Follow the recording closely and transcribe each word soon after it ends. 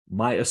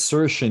My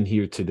assertion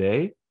here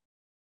today,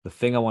 the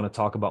thing I want to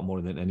talk about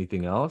more than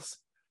anything else,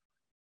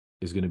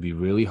 is going to be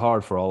really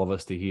hard for all of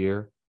us to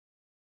hear.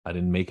 I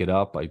didn't make it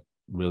up. I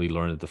really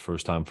learned it the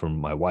first time from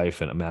my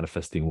wife and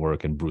manifesting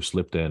work and Bruce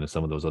Lipton and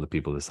some of those other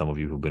people that some of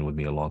you who've been with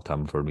me a long time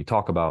have heard me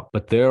talk about.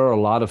 But there are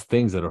a lot of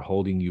things that are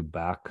holding you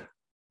back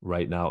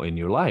right now in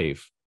your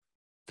life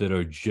that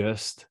are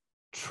just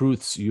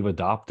truths you've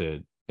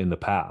adopted in the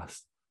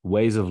past,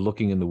 ways of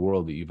looking in the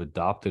world that you've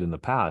adopted in the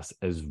past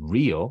as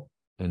real,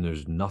 and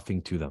there's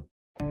nothing to them.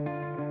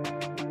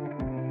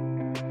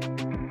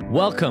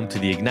 Welcome to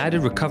the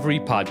Ignited Recovery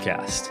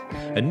Podcast,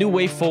 a new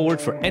way forward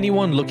for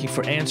anyone looking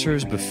for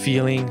answers but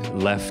feeling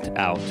left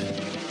out.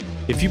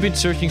 If you've been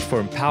searching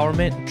for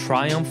empowerment,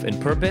 triumph,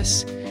 and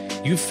purpose,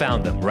 you've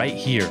found them right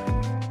here.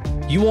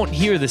 You won't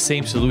hear the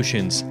same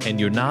solutions, and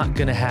you're not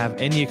going to have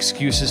any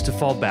excuses to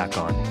fall back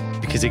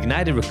on, because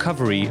Ignited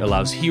Recovery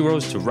allows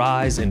heroes to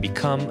rise and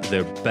become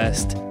their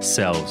best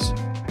selves.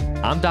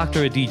 I'm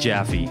Dr. Adi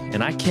Jaffe,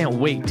 and I can't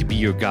wait to be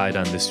your guide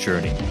on this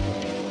journey.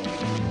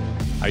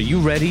 Are you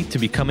ready to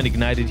become an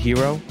ignited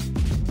hero?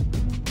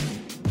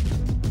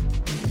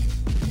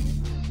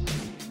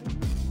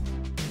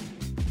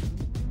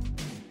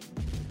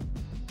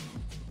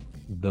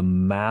 The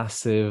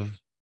massive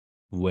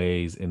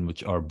ways in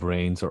which our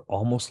brains are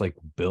almost like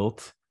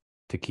built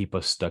to keep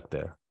us stuck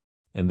there,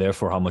 and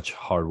therefore how much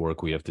hard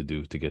work we have to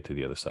do to get to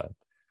the other side.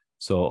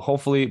 So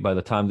hopefully by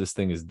the time this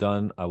thing is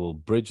done, I will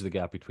bridge the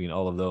gap between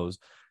all of those.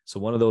 So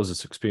one of those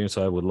is experience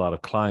I have with a lot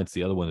of clients.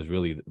 The other one is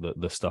really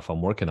the stuff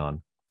I'm working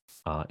on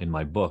in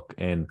my book.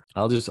 And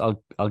I'll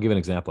give an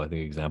example. I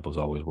think examples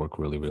always work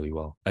really, really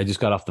well. I just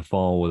got off the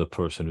phone with a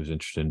person who's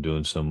interested in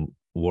doing some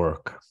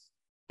work,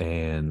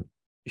 and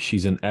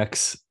she's an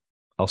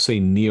I'll say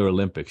near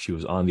Olympic. She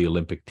was on the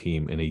Olympic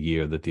team in a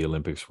year that the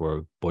Olympics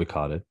were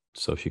boycotted,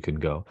 so she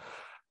couldn't go.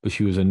 But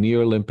she was a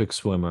near Olympic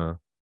swimmer,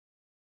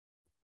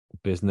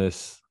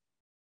 business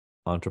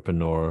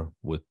entrepreneur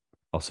with,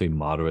 I'll say,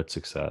 moderate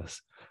success.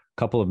 A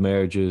couple of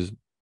marriages,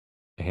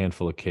 a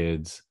handful of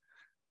kids.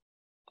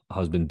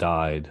 Husband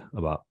died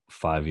about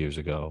 5 years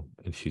ago,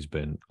 and she's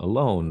been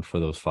alone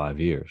for those 5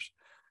 years.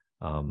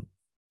 And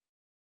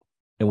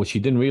what she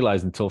didn't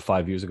realize until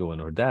 5 years ago when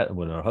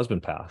her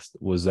husband passed,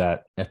 was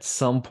that at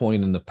some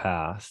point in the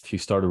past, she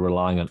started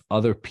relying on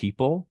other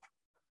people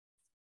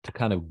to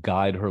kind of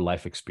guide her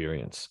life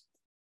experience.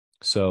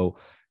 So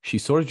she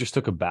sort of just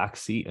took a back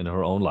seat in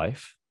her own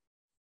life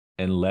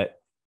and let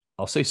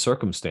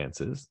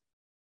circumstances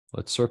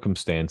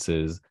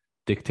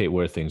dictate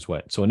where things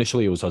went. So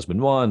initially it was husband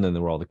one, then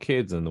there were all the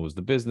kids, and there was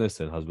the business,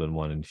 and husband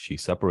one, and she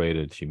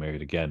separated, she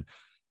married again.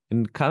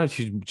 And kind of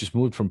she just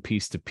moved from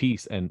piece to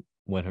piece. And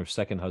when her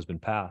second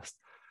husband passed,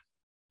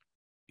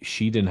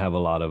 she didn't have a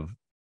lot of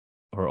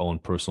her own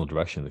personal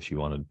direction that she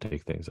wanted to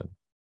take things in.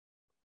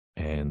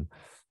 And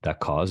that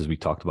caused, as we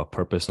talked about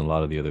purpose and a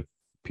lot of the other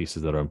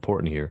pieces that are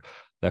important here,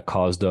 that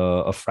caused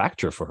a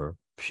fracture for her.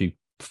 She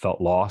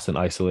felt lost and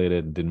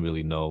isolated and didn't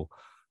really know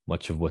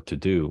much of what to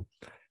do.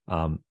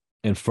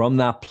 And from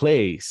that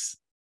place,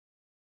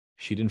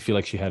 she didn't feel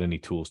like she had any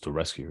tools to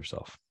rescue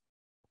herself.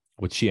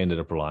 What she ended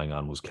up relying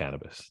on was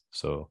cannabis.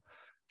 So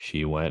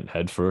she went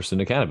headfirst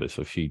into cannabis.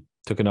 So she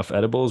took enough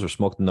edibles or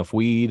smoked enough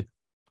weed,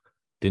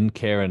 didn't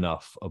care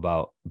enough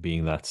about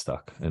being that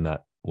stuck. And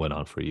that went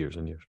on for years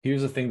and years.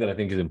 Here's the thing that I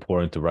think is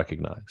important to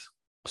recognize.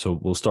 So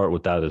we'll start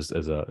with that as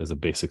a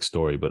basic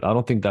story, but I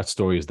don't think that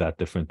story is that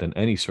different than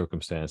any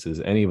circumstances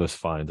any of us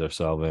find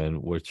ourselves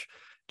in, which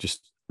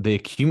just they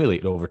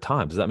accumulate over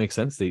time. Does that make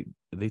sense? They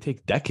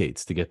take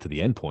decades to get to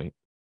the end point,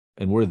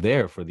 and we're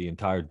there for the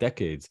entire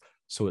decades.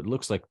 So it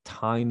looks like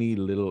tiny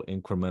little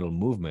incremental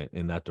movement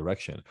in that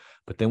direction,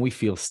 but then we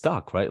feel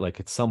stuck, right?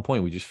 Like at some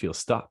point we just feel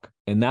stuck.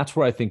 And that's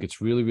where I think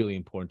it's really, really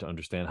important to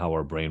understand how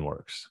our brain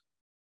works,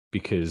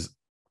 because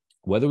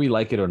whether we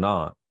like it or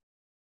not,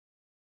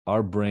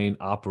 our brain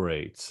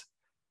operates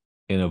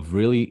in a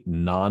really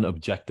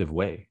non-objective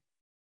way.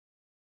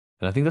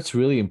 And I think that's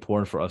really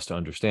important for us to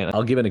understand.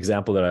 I'll give an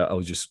example that I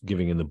was just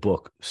giving in the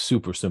book,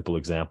 super simple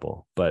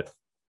example, but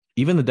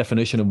even the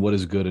definition of what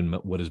is good and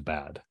what is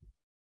bad,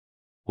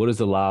 what is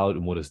allowed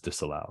and what is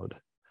disallowed,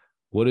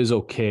 what is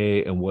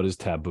okay and what is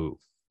taboo,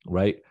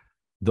 right?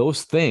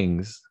 Those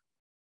things,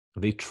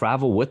 they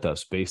travel with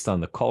us based on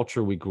the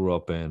culture we grew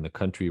up in, the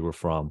country we're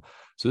from.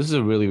 So this is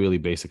a really, really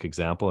basic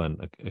example,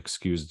 and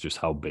excuse just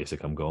how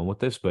basic I'm going with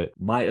this, but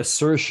my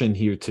assertion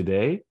here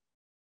today,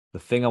 the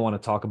thing I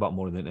want to talk about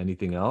more than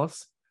anything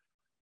else,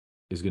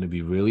 is going to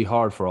be really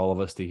hard for all of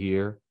us to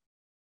hear.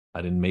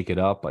 I didn't make it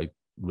up. I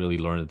really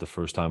learned it the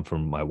first time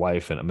from my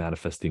wife and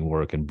manifesting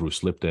work and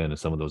Bruce Lipton and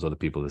some of those other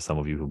people that some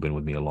of you who've been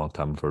with me a long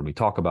time have heard me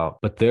talk about.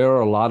 But there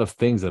are a lot of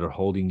things that are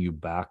holding you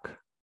back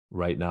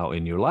right now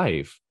in your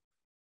life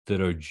that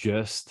are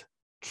just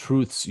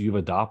truths you've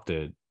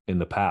adopted in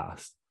the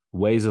past,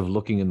 ways of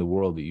looking in the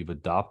world that you've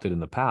adopted in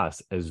the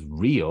past as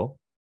real,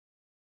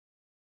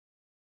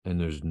 and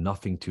there's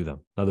nothing to them.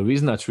 Now, the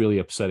reason that's really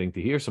upsetting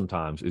to hear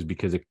sometimes is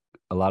because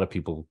a lot of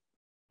people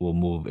will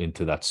move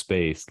into that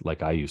space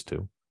like I used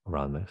to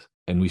around this.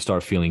 And we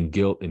start feeling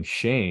guilt and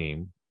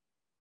shame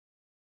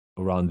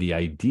around the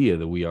idea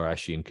that we are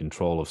actually in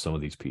control of some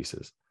of these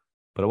pieces.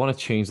 But I want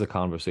to change the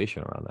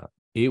conversation around that.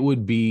 It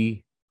would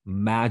be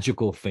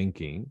magical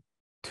thinking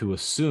to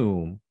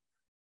assume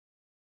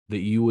that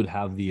you would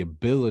have the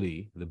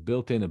ability, the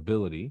built-in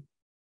ability,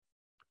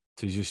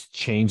 to just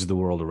change the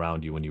world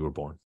around you when you were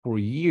born. For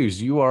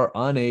years, you are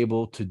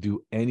unable to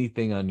do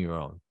anything on your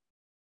own.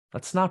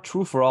 That's not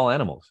true for all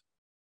animals.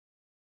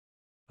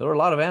 There are a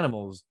lot of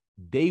animals,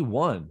 day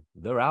one,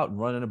 they're out and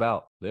running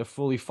about. They're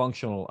fully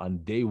functional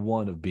on day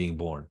one of being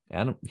born.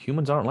 And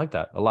humans aren't like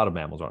that. A lot of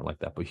mammals aren't like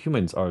that, but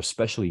humans are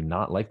especially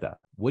not like that.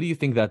 What do you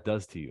think that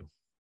does to you?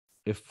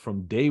 If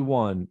from day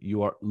one,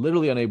 you are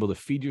literally unable to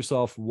feed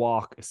yourself,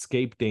 walk,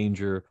 escape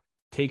danger,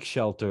 take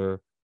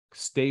shelter,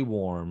 stay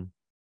warm,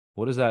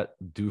 what does that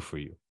do for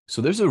you?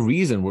 So there's a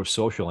reason we're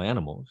social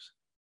animals.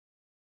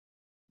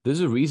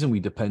 There's a reason we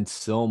depend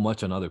so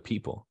much on other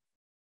people,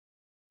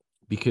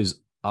 because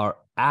our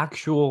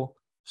actual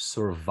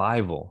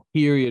survival,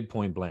 period,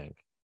 point blank,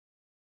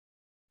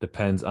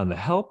 depends on the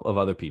help of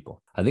other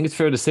people. I think it's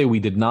fair to say we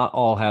did not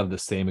all have the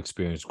same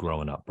experience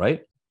growing up,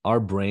 right? Our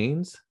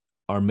brains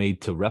are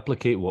made to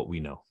replicate what we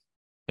know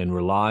and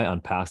rely on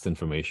past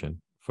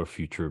information for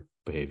future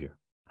behavior.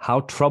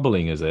 How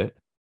troubling is it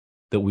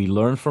that we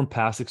learn from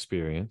past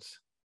experience?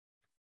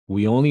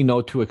 We only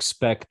know to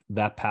expect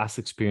that past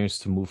experience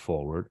to move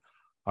forward.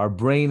 Our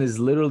brain is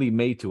literally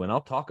made to, and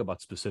I'll talk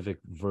about specific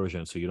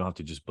versions, so you don't have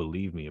to just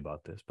believe me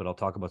about this, but I'll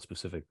talk about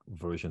specific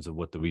versions of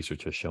what the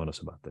research has shown us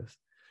about this.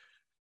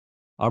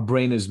 Our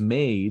brain is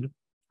made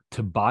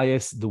to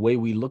bias the way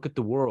we look at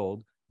the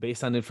world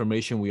based on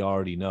information we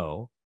already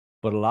know,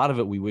 but a lot of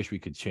it we wish we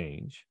could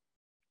change.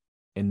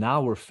 And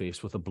now we're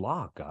faced with a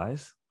block,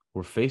 guys.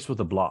 We're faced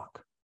with a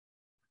block.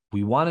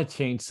 We want to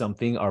change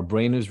something. Our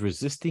brain is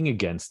resisting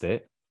against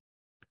it.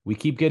 We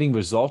keep getting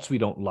results we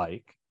don't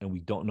like, and we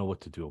don't know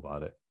what to do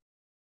about it.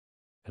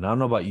 And I don't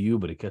know about you,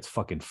 but it gets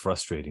fucking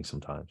frustrating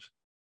sometimes.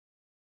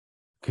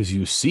 Because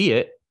you see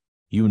it,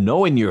 you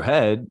know in your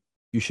head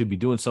you should be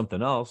doing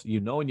something else.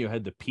 You know in your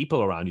head the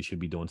people around you should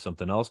be doing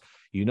something else.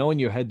 You know in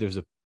your head there's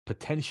a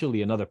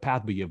potentially another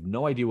path, but you have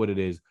no idea what it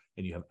is,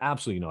 and you have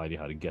absolutely no idea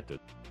how to get there.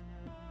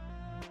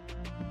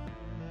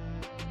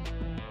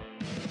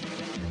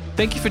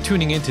 Thank you for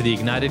tuning in to the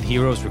Ignited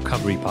Heroes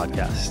Recovery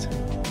Podcast.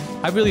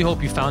 I really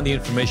hope you found the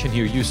information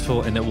here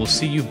useful, and that we'll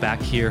see you back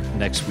here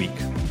next week.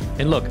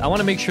 And look, I want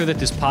to make sure that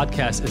this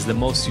podcast is the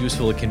most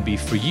useful it can be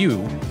for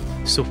you,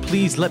 so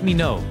please let me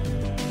know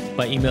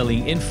by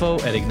emailing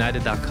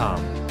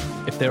info@ignited.com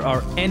if there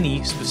are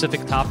any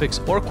specific topics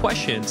or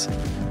questions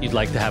you'd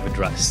like to have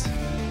addressed.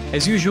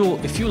 As usual,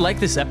 if you like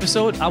this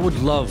episode, I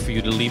would love for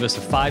you to leave us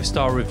a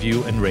 5-star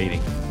review and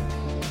rating.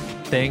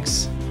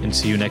 Thanks, and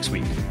see you next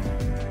week.